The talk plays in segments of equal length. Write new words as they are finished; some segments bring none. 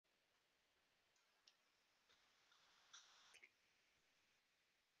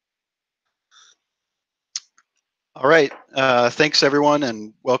All right, thanks everyone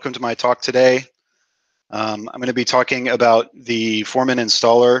and welcome to my talk today. I'm going to be talking about the Foreman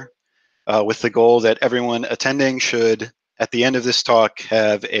Installer with the goal that everyone attending should, at the end of this talk,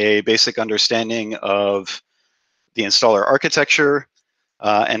 have a basic understanding of the installer architecture.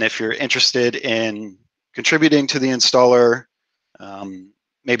 And if you're interested in contributing to the installer,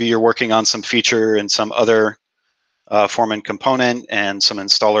 maybe you're working on some feature in some other Foreman component and some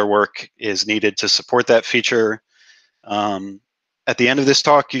installer work is needed to support that feature. At the end of this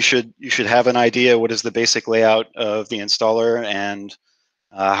talk, you should have an idea what is the basic layout of the installer and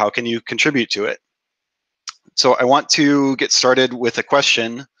how can you contribute to it. So I want to get started with a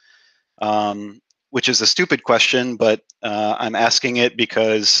question, which is a stupid question, but I'm asking it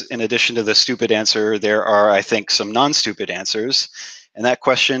because in addition to the stupid answer, there are, I think, some non-stupid answers. And that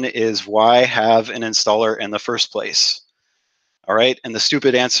question is, why have an installer in the first place? All right, and the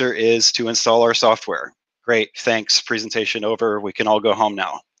stupid answer is to install our software. Great, thanks, presentation over, we can all go home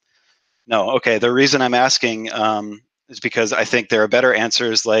now. No, okay, the reason I'm asking is because I think there are better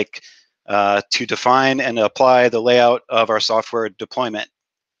answers, like to define and apply the layout of our software deployment.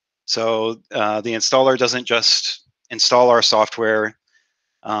 So the installer doesn't just install our software,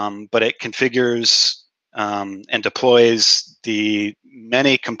 but it configures and deploys the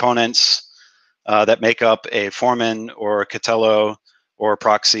many components that make up a Foreman or a Catello or a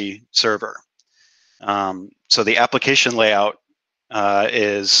proxy server. So the application layout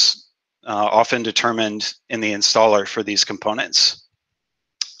is often determined in the installer for these components.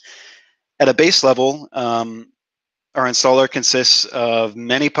 At a base level, our installer consists of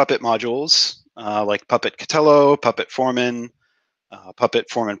many Puppet modules, like Puppet Catello, Puppet Foreman, Puppet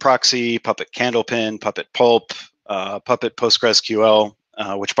Foreman Proxy, Puppet Candlepin, Puppet Pulp, Puppet PostgreSQL,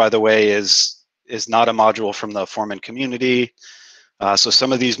 which, by the way, is not a module from the Foreman community. So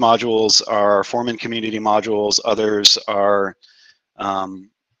some of these modules are Foreman community modules, others are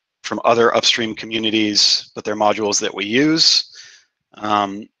from other upstream communities, but they're modules that we use.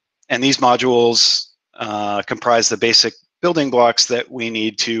 And these modules comprise the basic building blocks that we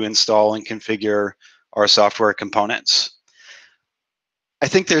need to install and configure our software components. I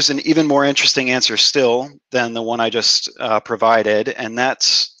think there's an even more interesting answer still than the one I just provided, and that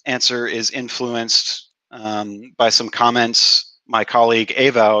answer is influenced by some comments my colleague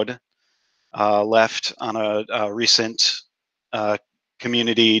Ewoud left on a recent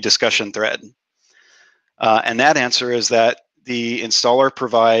community discussion thread. And that answer is that the installer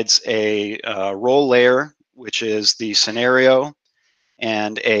provides a role layer, which is the scenario,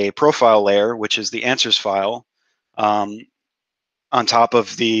 and a profile layer, which is the answers file, on top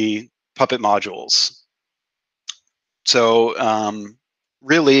of the Puppet modules. So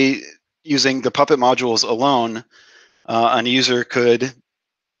really, using the Puppet modules alone, a user could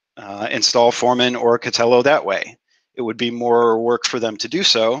install Foreman or Catello that way. It would be more work for them to do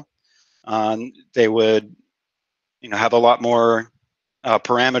so. They would, have a lot more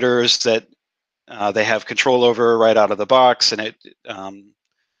parameters that they have control over right out of the box, and it,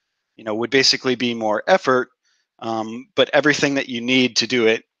 would basically be more effort. But everything that you need to do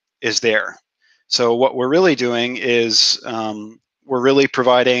it is there. So what we're really doing is we're really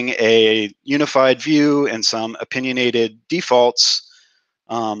providing a unified view and some opinionated defaults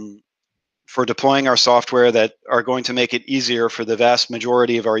for deploying our software that are going to make it easier for the vast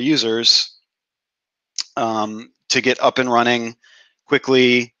majority of our users to get up and running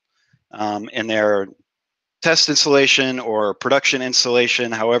quickly in their test installation or production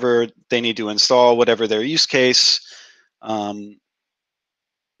installation, however they need to install, whatever their use case.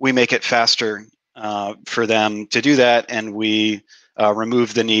 We make it faster for them to do that, and we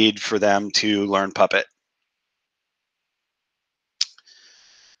remove the need for them to learn Puppet.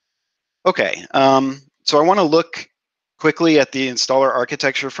 Okay, so I want to look quickly at the installer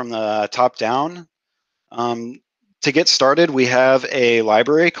architecture from the top down. To get started, we have a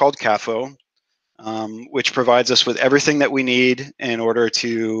library called CAFO, which provides us with everything that we need in order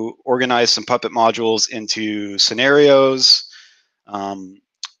to organize some Puppet modules into scenarios,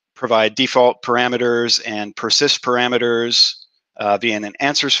 provide default parameters and persist parameters via an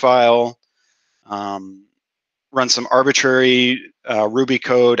answers file, run some arbitrary Ruby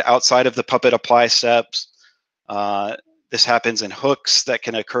code outside of the Puppet apply steps. This happens in hooks that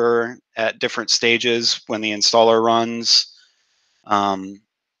can occur at different stages when the installer runs.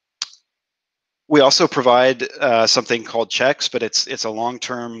 We also provide something called checks, but it's a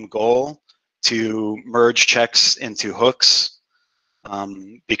long-term goal to merge checks into hooks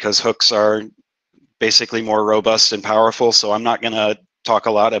because hooks are basically more robust and powerful. So I'm not going to talk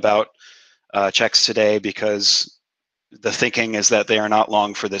a lot about checks today because the thinking is that they are not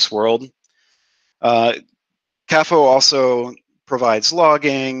long for this world. CAFO also provides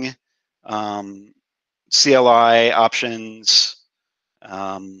logging, CLI options,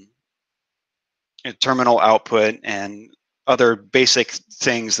 terminal output, and other basic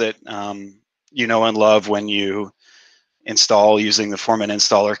things that you know and love when you install using the Foreman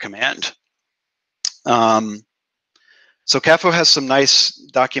Installer command. So CAFO has some nice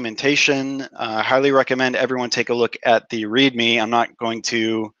documentation. I highly recommend everyone take a look at the README. I'm not going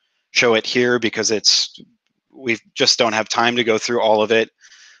to show it here because we just don't have time to go through all of it,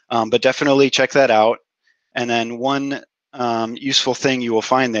 but definitely check that out. And then one useful thing you will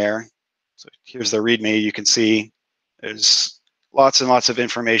find there, so here's the README, you can see there's lots and lots of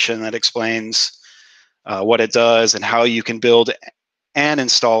information that explains what it does and how you can build an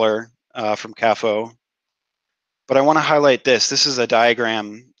installer from CAFO. But I want to highlight this. This is a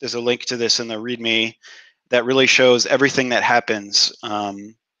diagram. There's a link to this in the README that really shows everything that happens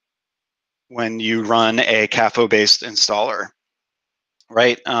when you run a CAFO-based installer.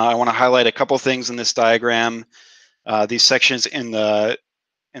 Right. I want to highlight a couple things in this diagram. These sections in the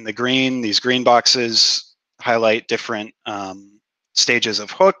green, these green boxes highlight different stages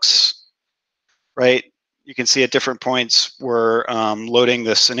of hooks. Right. You can see at different points we're loading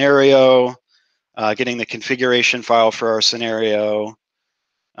the scenario, getting the configuration file for our scenario.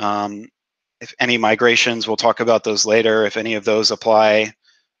 If any migrations, we'll talk about those later. If any of those apply,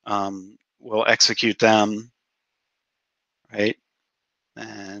 we'll execute them, right?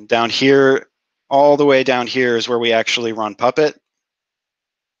 And down here, all the way down here is where we actually run Puppet.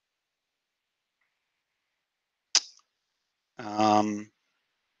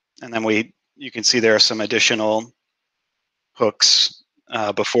 And then you can see there are some additional hooks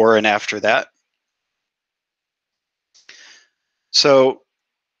before and after that. So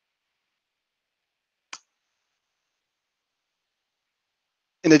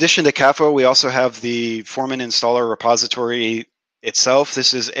in addition to CAFO, we also have the Foreman Installer repository itself.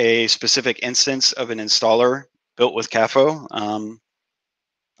 This is a specific instance of an installer built with CAFO.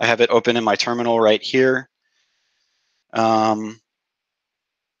 I have it open in my terminal right here.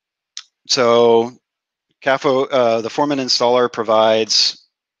 So CAFO, the Foreman Installer provides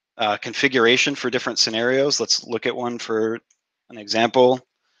configuration for different scenarios. Let's look at one for an example.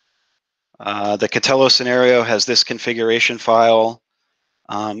 The Catello scenario has this configuration file.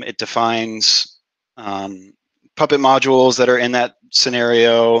 It defines Puppet modules that are in that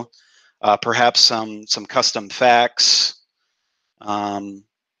scenario, perhaps some custom facts.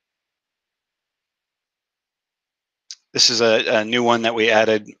 This is a new one that we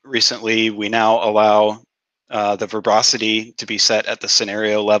added recently. We now allow the verbosity to be set at the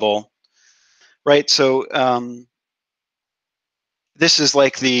scenario level, right? So this is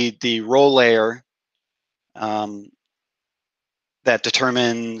like the role layer that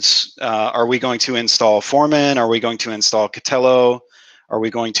determines, are we going to install Foreman? Are we going to install Catello? Are we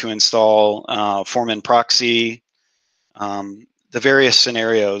going to install Foreman proxy? The various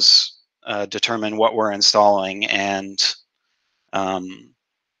scenarios determine what we're installing, and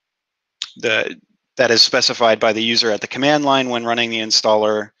that is specified by the user at the command line when running the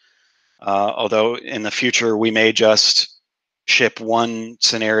installer, although in the future we may just ship one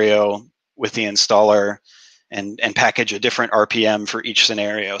scenario with the installer and package a different RPM for each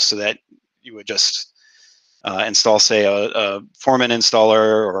scenario, so that you would just install, say, a Foreman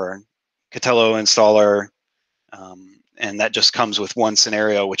installer or Catello installer, and that just comes with one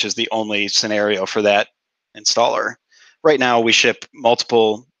scenario, which is the only scenario for that installer. Right now, we ship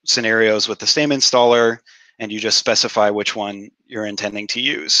multiple scenarios with the same installer, and you just specify which one you're intending to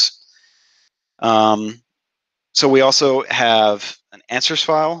use. So we also have an answers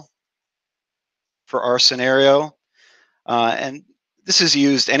file for our scenario, and this is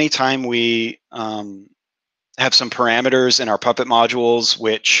used anytime we have some parameters in our Puppet modules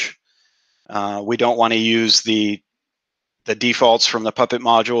which we don't want to use the defaults from the Puppet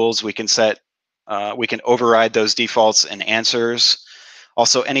modules. We can override those defaults in answers.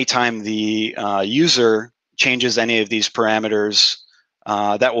 Also, anytime the user changes any of these parameters,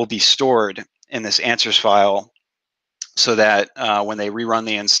 that will be stored in this answers file, so that when they rerun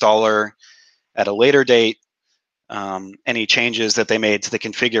the installer at a later date, any changes that they made to the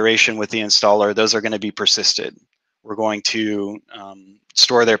configuration with the installer, those are going to be persisted. We're going to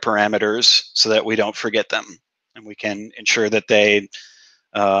store their parameters so that we don't forget them, and we can ensure that they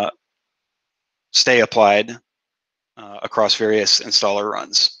stay applied across various installer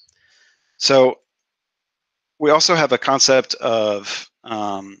runs. So we also have a concept of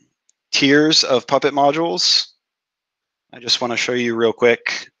tiers of Puppet modules. I just want to show you real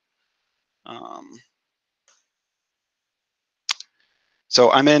quick.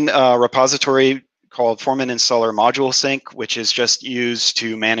 So I'm in repository called Foreman Installer Module Sync, which is just used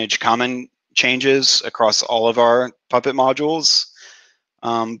to manage common changes across all of our Puppet modules.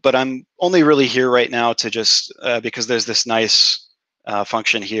 But I'm only really here right now to just, because there's this nice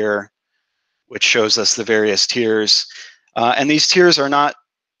function here which shows us the various tiers. And these tiers are not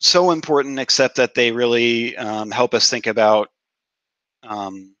so important except that they really help us think about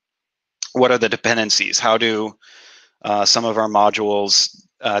what are the dependencies? How do some of our modules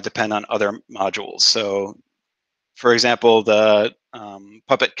depend on other modules? So for example, the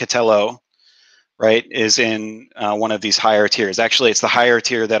Puppet Catello, right, is in one of these higher tiers. Actually, it's the higher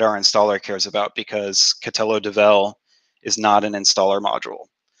tier that our installer cares about because Catello Devel is not an installer module.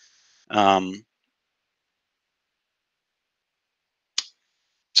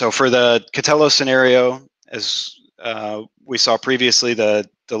 So for the Catello scenario, as we saw previously, the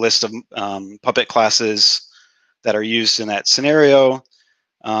list of Puppet classes that are used in that scenario,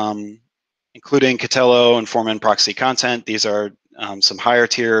 including Catello and Foreman proxy content. These are some higher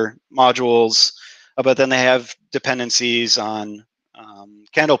tier modules, but then they have dependencies on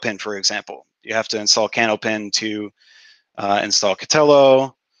Candlepin, for example. You have to install Candlepin to install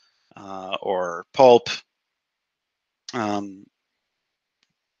Catello or Pulp.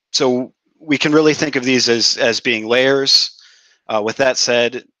 So we can really think of these as being layers. With that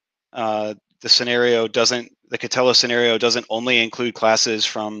said, the Catello scenario doesn't only include classes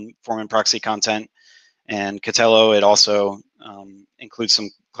from Foreman proxy content and Catello. It also includes some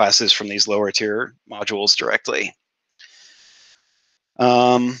classes from these lower tier modules directly.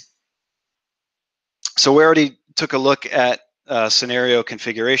 So we already took a look at a scenario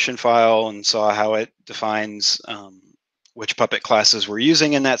configuration file and saw how it defines which Puppet classes we're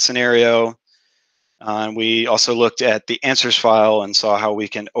using in that scenario. And we also looked at the answers file and saw how we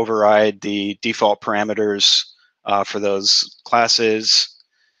can override the default parameters for those classes.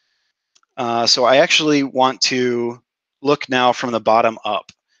 So I actually want to look now from the bottom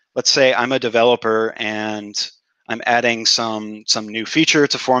up. Let's say I'm a developer and I'm adding some new feature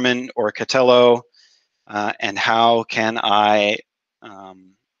to Foreman or Catello, and how can I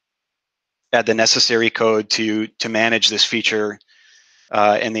add the necessary code to manage this feature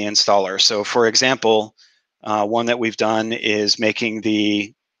in the installer. So for example, one that we've done is making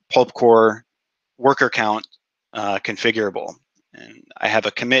the pulp core worker count configurable. And I have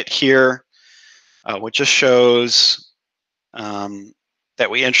a commit here, which just shows that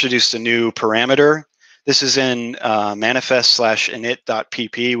we introduced a new parameter. This is in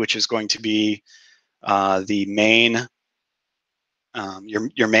manifest/init.pp, which is going to be the main,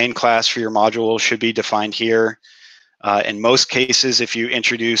 your main class for your module should be defined here. In most cases, if you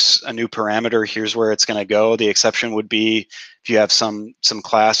introduce a new parameter, here's where it's going to go. The exception would be if you have some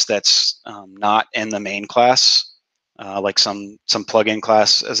class that's not in the main class, like some plugin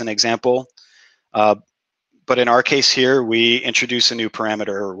class as an example. But in our case here, we introduce a new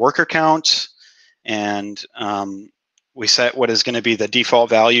parameter, worker count, and we set what is going to be the default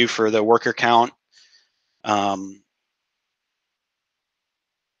value for the worker count.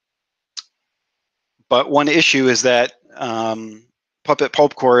 But one issue is that Puppet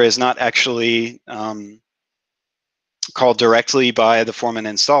Pulp Core is not actually called directly by the Foreman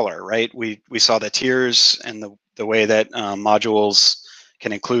installer, right? We saw the tiers and the way that modules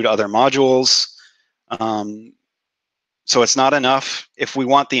can include other modules. So it's not enough. If we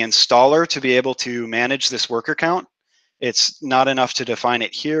want the installer to be able to manage this worker count, it's not enough to define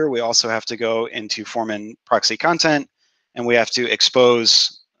it here. We also have to go into Foreman proxy content, and we have to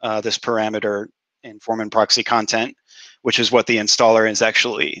expose this parameter in Foreman proxy content, which is what the installer is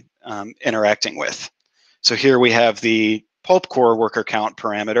actually interacting with. So here we have the pulp core worker count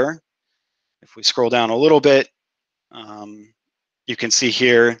parameter. If we scroll down a little bit, you can see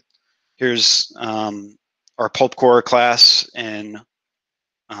here's our pulp core class in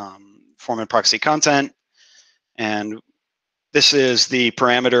Foreman proxy content. And this is the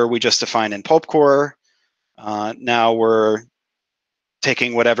parameter we just defined in pulp core. Now we're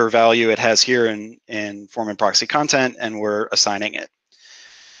taking whatever value it has here in Foreman proxy content, and we're assigning it.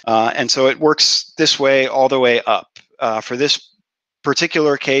 And so it works this way all the way up. For this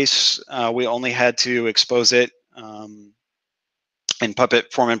particular case, we only had to expose it in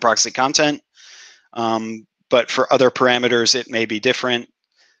Puppet Foreman proxy content. But for other parameters, it may be different.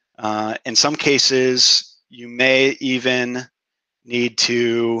 In some cases, you may even need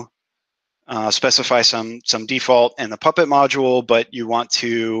to specify some default in the Puppet module, but you want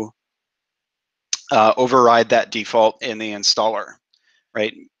to override that default in the installer,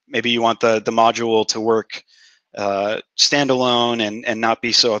 right? Maybe you want the module to work standalone and not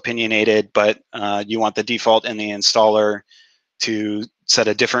be so opinionated, but you want the default in the installer to set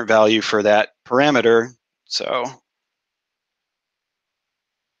a different value for that parameter. So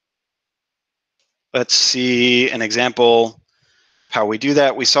let's see an example how we do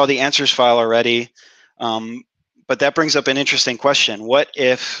that. We saw the answers file already, but that brings up an interesting question. What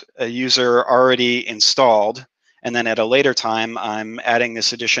if a user already installed, and then at a later time, I'm adding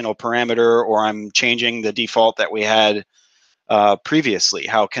this additional parameter, or I'm changing the default that we had previously?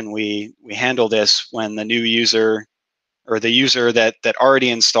 How can we handle this when the new user, or the user that already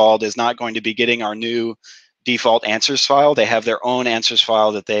installed, is not going to be getting our new default answers file? They have their own answers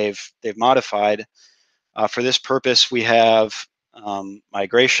file that they've modified. For this purpose, we have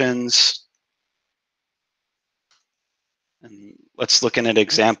migrations. And let's look at an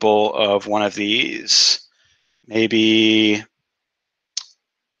example of one of these. Maybe,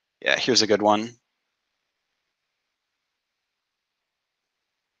 yeah, here's a good one.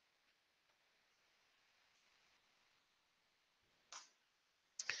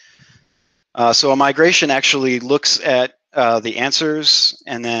 So a migration actually looks at the answers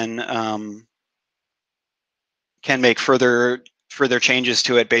and then can make further changes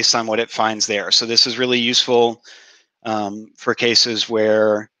to it based on what it finds there. So this is really useful for cases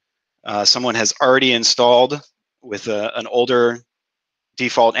where someone has already installed with an older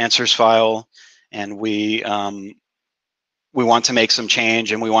default answers file, and we want to make some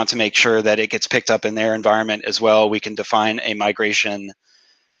change, and we want to make sure that it gets picked up in their environment as well. We can define a migration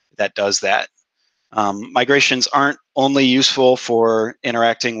that does that. Migrations aren't only useful for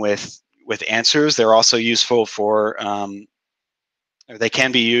interacting with answers. They're also useful for, or they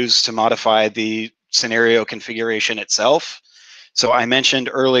can be used to modify the scenario configuration itself. So I mentioned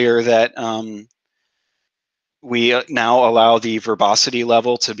earlier that we now allow the verbosity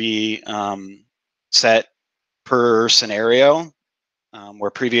level to be set per scenario,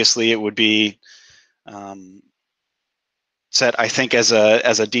 where previously it would be set, I think, as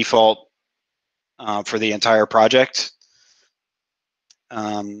a default for the entire project.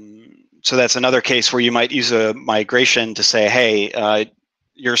 So that's another case where you might use a migration to say, hey,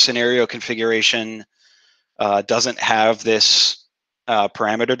 your scenario configuration doesn't have this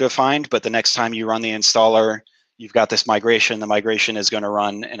parameter defined, but the next time you run the installer, you've got this migration. The migration is going to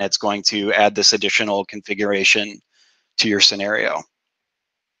run, and it's going to add this additional configuration to your scenario.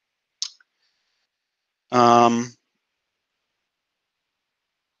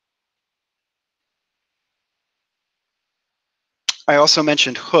 I also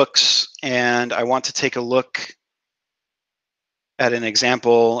mentioned hooks, and I want to take a look at an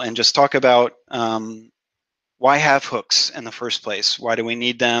example and just talk about why have hooks in the first place? Why do we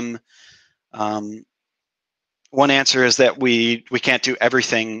need them? One answer is that we can't do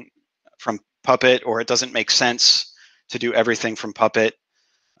everything from Puppet, or it doesn't make sense to do everything from Puppet.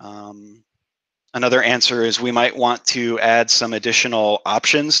 Another answer is we might want to add some additional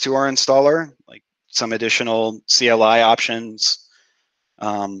options to our installer, like some additional CLI options,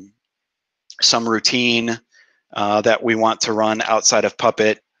 some routine that we want to run outside of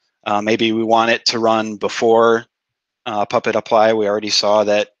Puppet. Maybe we want it to run before Puppet apply. We already saw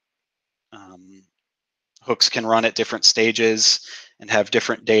that hooks can run at different stages and have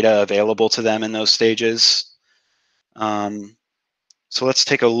different data available to them in those stages. So let's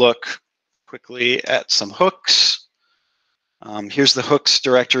take a look quickly at some hooks. Here's the hooks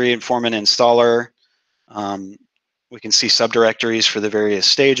directory in Foreman Installer. We can see subdirectories for the various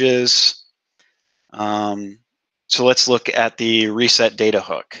stages. So let's look at the reset data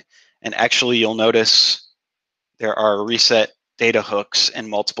hook. And actually, you'll notice there are reset data hooks in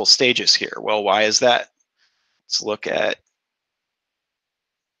multiple stages here. Well, why is that? Let's look at,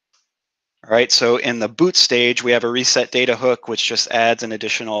 all right, so in the boot stage, we have a reset data hook, which just adds an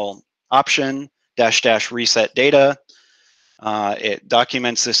additional option, -- reset data. It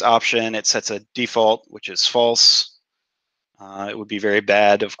documents this option. It sets a default, which is false. It would be very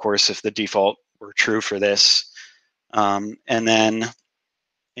bad, of course, if the default were true for this. And then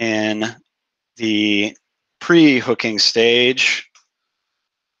in the pre-hooking stage,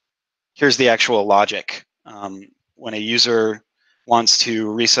 here's the actual logic. When a user wants to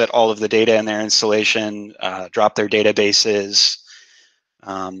reset all of the data in their installation, drop their databases,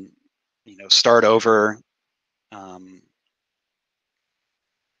 start over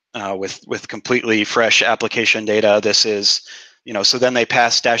with completely fresh application data. This is, so then they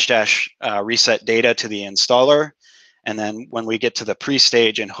pass -- reset data to the installer. And then when we get to the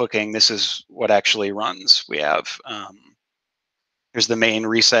pre-stage and hooking, this is what actually runs. We have, here's the main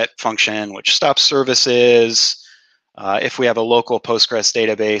reset function, which stops services. If we have a local Postgres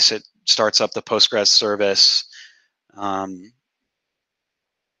database, it starts up the Postgres service.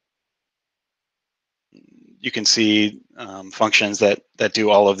 you can see functions that do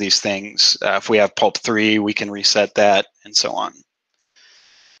all of these things. If we have pulp 3, we can reset that, and so on.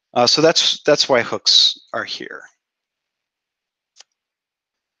 So that's why hooks are here.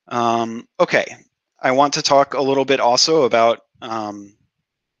 Okay, I want to talk a little bit also about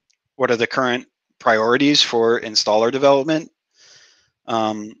what are the current priorities for installer development.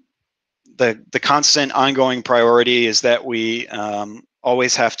 The constant ongoing priority is that we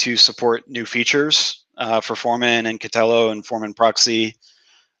always have to support new features for Foreman and Catello and Foreman Proxy.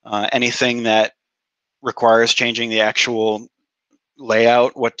 Anything that requires changing the actual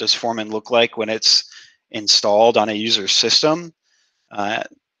layout, what does Foreman look like when it's installed on a user's system?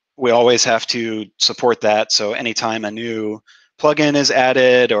 We always have to support that. So anytime a new plugin is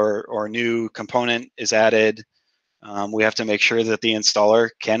added or a new component is added, we have to make sure that the installer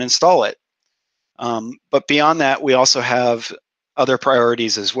can install it. But beyond that, we also have other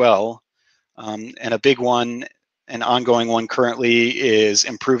priorities as well. And a big one, an ongoing one currently, is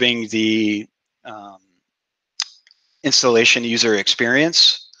improving the installation user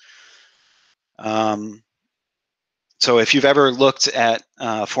experience. So if you've ever looked at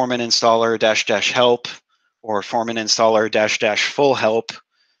Foreman Installer --help or Foreman Installer --full help,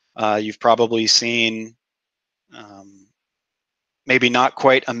 you've probably seen maybe not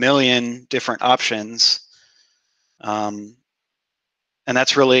quite a million different options. And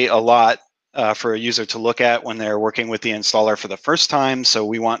that's really a lot for a user to look at when they're working with the installer for the first time. So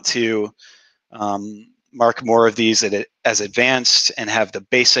we want to mark more of these as advanced and have the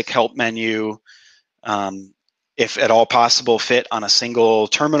basic help menu, if at all possible, fit on a single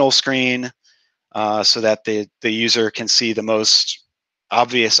terminal screen so that the user can see the most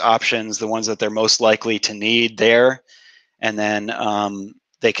obvious options, the ones that they're most likely to need there, and then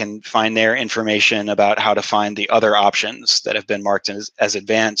they can find their information about how to find the other options that have been marked as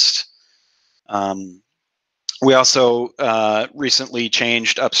advanced. We also recently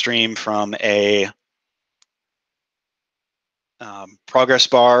changed upstream from a progress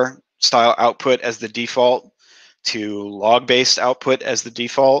bar style output as the default to log-based output as the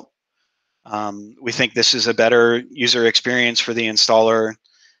default. We think this is a better user experience for the installer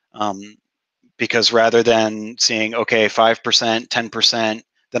because rather than seeing, okay, 5%, 10%,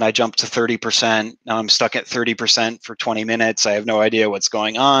 then I jump to 30%, now I'm stuck at 30% for 20 minutes, I have no idea what's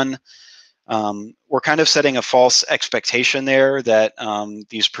going on. We're kind of setting a false expectation there that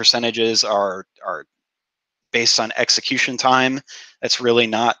these percentages are based on execution time. That's really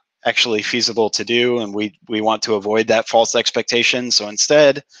not actually feasible to do, and we want to avoid that false expectation. So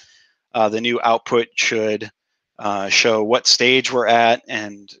instead, the new output should show what stage we're at,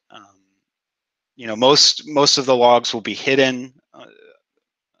 and you know, most of the logs will be hidden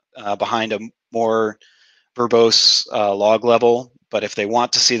behind a more verbose log level. But if they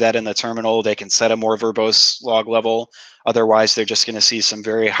want to see that in the terminal, they can set a more verbose log level. Otherwise, they're just going to see some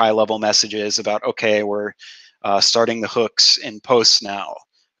very high-level messages about, okay, we're starting the hooks in post now.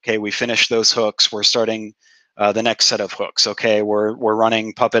 Okay, we finished those hooks. We're starting the next set of hooks. Okay, we're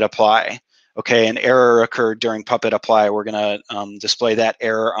running Puppet apply. Okay, an error occurred during Puppet apply. We're going to display that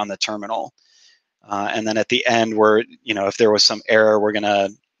error on the terminal. And then at the end, we're, you know, if there was some error, we're going to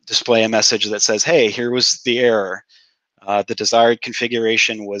display a message that says, hey, here was the error. The desired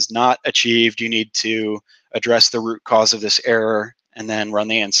configuration was not achieved. You need to address the root cause of this error and then run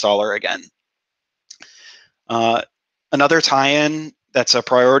the installer again. Another tie-in that's a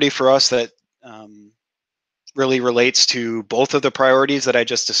priority for us that really relates to both of the priorities that I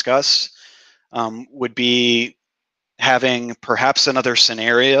just discussed would be having perhaps another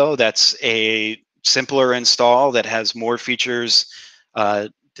scenario that's a simpler install that has more features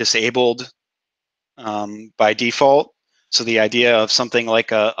disabled by default. So the idea of something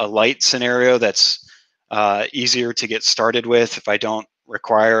like a light scenario that's easier to get started with if I don't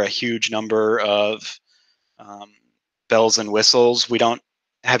require a huge number of bells and whistles. We don't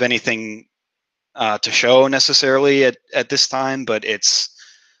have anything to show necessarily at this time, but it's,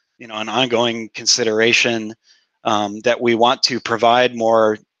 you know, an ongoing consideration that we want to provide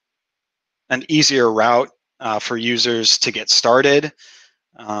an easier route for users to get started,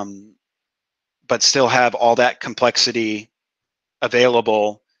 but still have all that complexity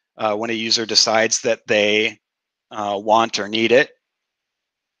available when a user decides that they want or need it.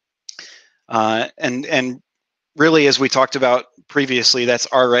 And really, as we talked about previously, that's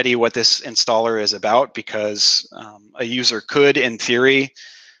already what this installer is about, because a user could, in theory,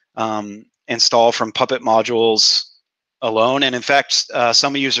 install from Puppet modules alone. And in fact,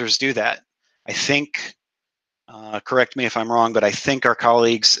 some users do that. I think, correct me if I'm wrong, but I think our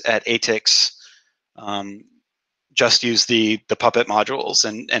colleagues at ATIX just use the Puppet modules,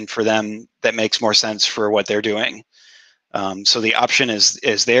 and for them that makes more sense for what they're doing. So the option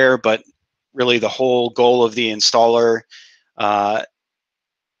is there, but really the whole goal of the installer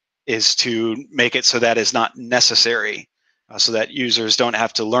is to make it so that is not necessary, so that users don't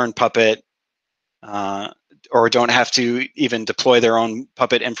have to learn Puppet or don't have to even deploy their own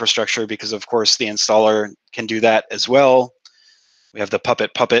Puppet infrastructure, because of course the installer can do that as well. We have the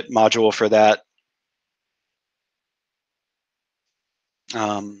Puppet module for that.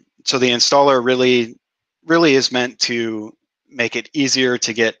 So the installer really is meant to make it easier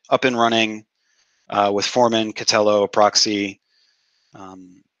to get up and running with Foreman, Catello, Proxy,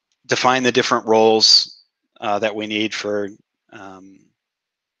 define the different roles that we need for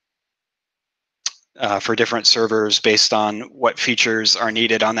different servers based on what features are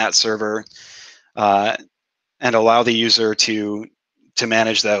needed on that server, and allow the user to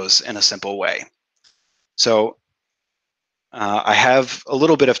manage those in a simple way. So I have a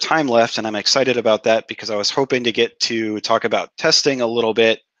little bit of time left, and I'm excited about that because I was hoping to get to talk about testing a little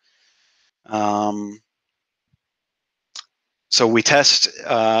bit. So we test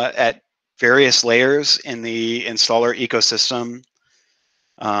at various layers in the installer ecosystem.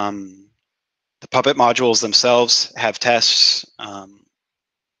 The Puppet modules themselves have tests.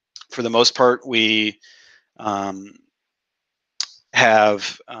 For the most part, we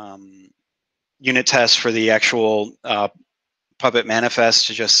have unit tests for the actual Puppet manifest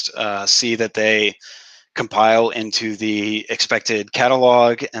to just see that they compile into the expected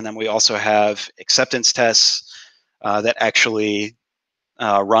catalog. And then we also have acceptance tests that actually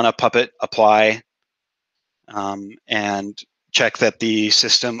run a Puppet apply and check that the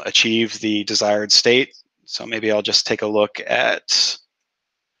system achieved the desired state. So maybe I'll just take a look at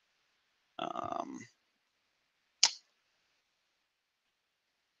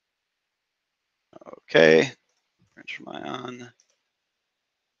okay, turn my on.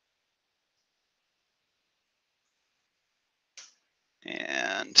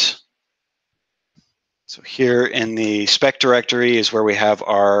 And so here in the spec directory is where we have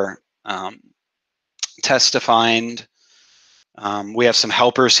our test defined. We have some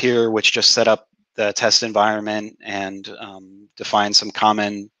helpers here which just set up the test environment and define some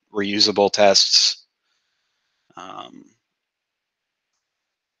common reusable tests.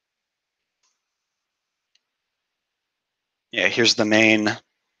 Yeah, here's the main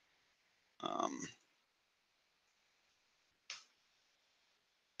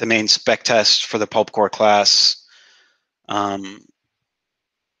spec test for the pulp core class. And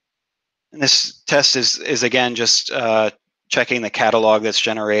this test is again just checking the catalog that's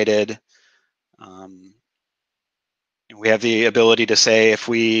generated. We have the ability to say if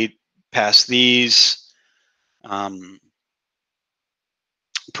we pass these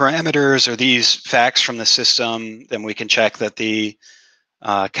parameters or these facts from the system, then we can check that the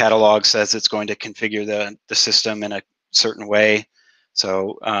catalog says it's going to configure the system in a certain way.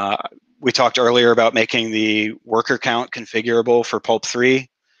 So we talked earlier about making the worker count configurable for Pulp 3.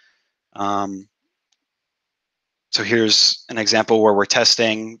 So here's an example where we're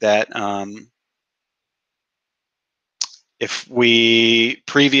testing that if we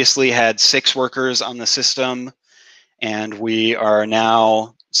previously had 6 workers on the system and we are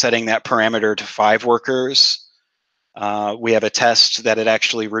now setting that parameter to 5 workers, we have a test that it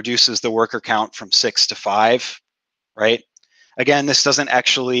actually reduces the worker count from 6 to 5, right? Again, this doesn't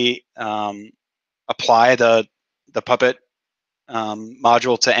actually apply the Puppet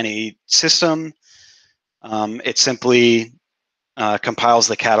module to any system. It simply compiles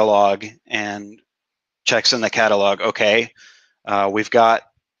the catalog and checks in the catalog. Okay, we've got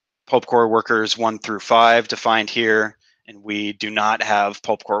pulp core workers 1 through 5 defined here, and we do not have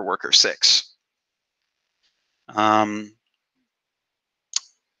pulp core worker 6.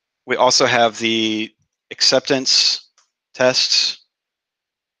 We also have the acceptance tests.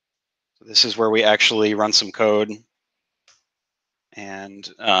 So this is where we actually run some code and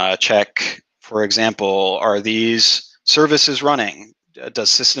check, for example, are these services running?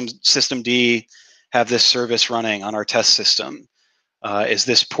 Does systemd have this service running on our test system? Is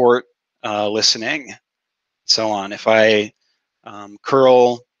this port listening? So on. If I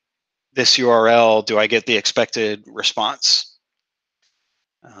curl this URL, do I get the expected response?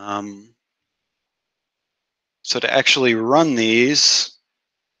 So to actually run these,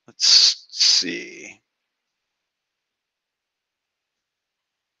 let's see.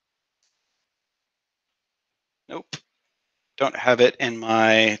 Nope, don't have it in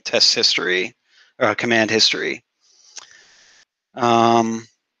my test history, or command history. So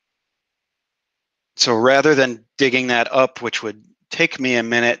rather than digging that up, which would take me a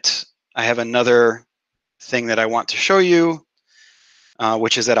minute, I have another thing that I want to show you,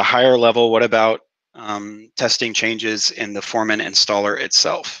 which is at a higher level. What about testing changes in the Foreman installer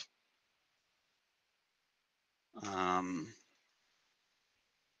itself?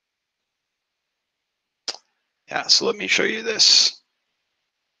 Yeah, so let me show you this.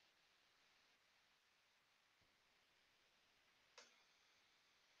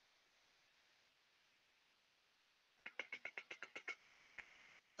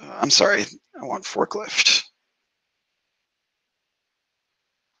 I'm sorry, I want forklift.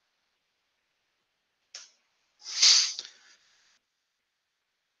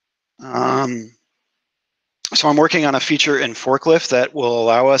 So I'm working on a feature in Forklift that will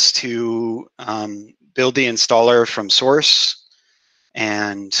allow us to build the installer from source,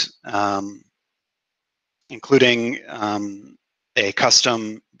 and including a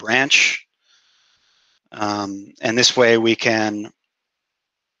custom branch. And this way we can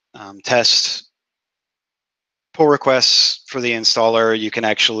test pull requests for the installer. You can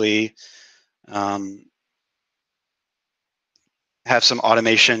actually have some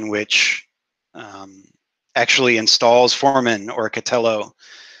automation which actually installs Foreman or Catello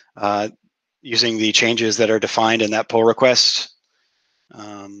using the changes that are defined in that pull request.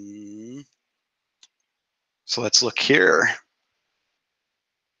 So let's look here.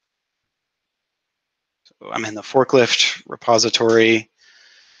 So I'm in the forklift repository.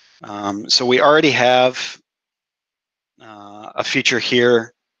 So we already have a feature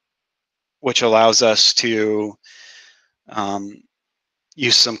here which allows us to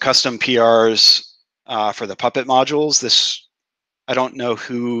use some custom PRs for the Puppet modules. This, I don't know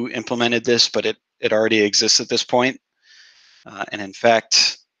who implemented this, but it already exists at this point. And in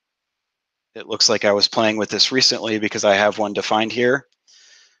fact, it looks like I was playing with this recently because I have one defined here,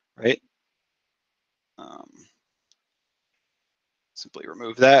 right? Simply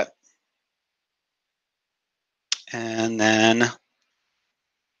remove that. And then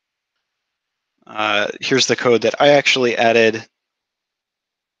here's the code that I actually added.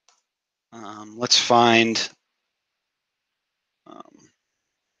 Let's find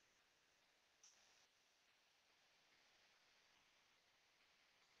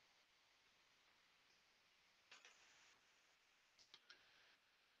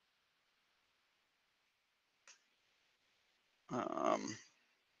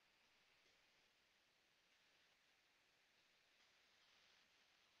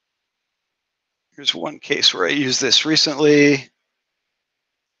here's one case where I used this recently.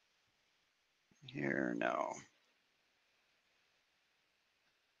 Here, no.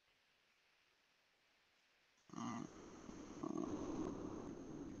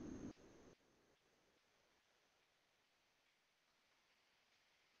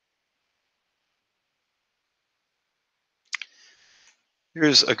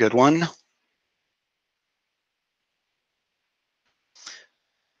 Here's a good one.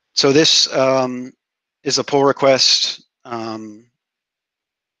 So this is a pull request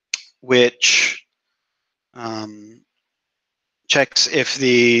which checks if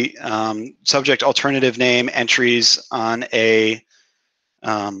the subject alternative name entries on a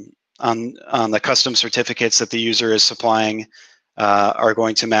on the custom certificates that the user is supplying are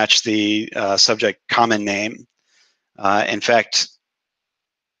going to match the subject common name. In fact,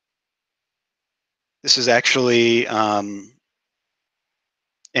 this is actually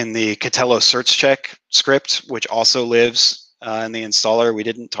in the Catello search check script, which also lives in the installer. We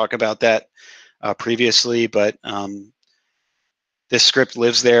didn't talk about that previously, but this script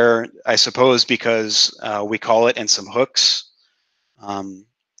lives there, I suppose, because we call it in some hooks.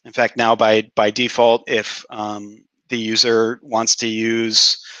 In fact, now by default, if the user wants to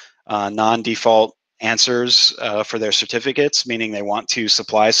use non-default answers for their certificates, meaning they want to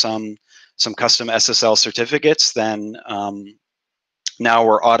supply some custom SSL certificates, then now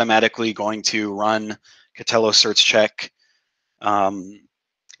we're automatically going to run Catello search check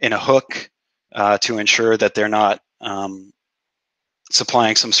in a hook to ensure that they're not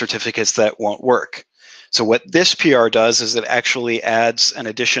supplying some certificates that won't work. So what this PR does is it actually adds an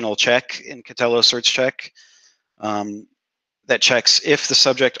additional check in Catello search check that checks if the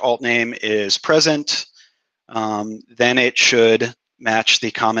subject alt name is present, then it should match the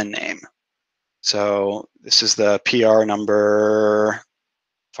common name. So this is the PR number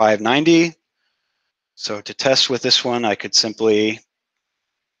 590. So to test with this one, I could simply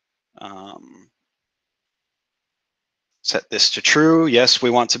set this to true. Yes,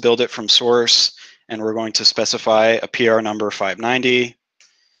 we want to build it from source, and we're going to specify a PR number 590.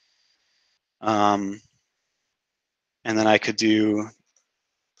 And then I could do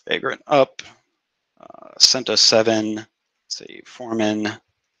vagrant up, CentOS 7, say Foreman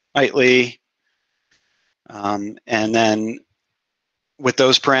nightly. And then with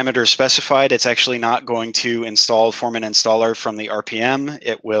those parameters specified, it's actually not going to install Foreman Installer from the RPM.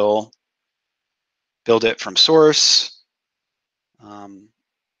 It will build it from source,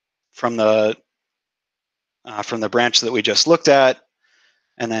 from the branch that we just looked at,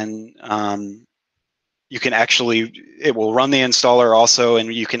 and then you can actually, it will run the installer also,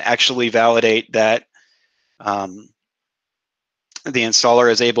 and you can actually validate that the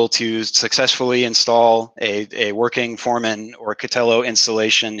installer is able to successfully install a working Foreman or Catello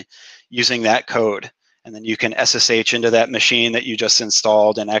installation using that code. And then you can SSH into that machine that you just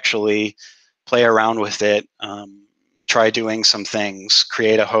installed and actually play around with it, try doing some things,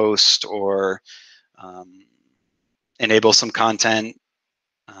 create a host, or enable some content,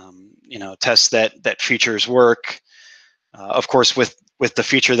 test that features work. Of course, with the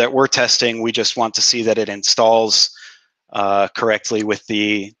feature that we're testing, we just want to see that it installs correctly with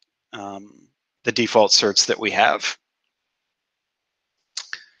the default certs that we have.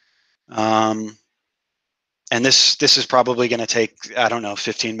 And this is probably going to take, I don't know,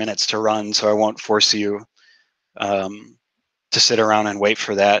 15 minutes to run, so I won't force you to sit around and wait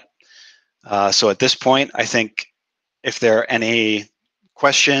for that. So at this point, I think if there are any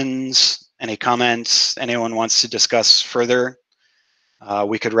questions, any comments, anyone wants to discuss further,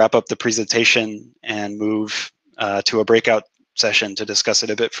 we could wrap up the presentation and move to a breakout session to discuss it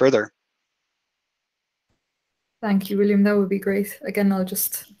a bit further. Thank you, William. That would be great. Again, I'll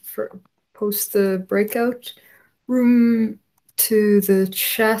just post the breakout room to the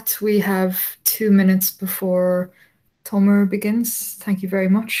chat. We have 2 minutes before Tomer begins. Thank you very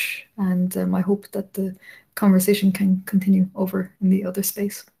much. And I hope that the conversation can continue over in the other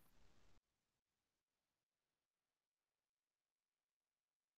space.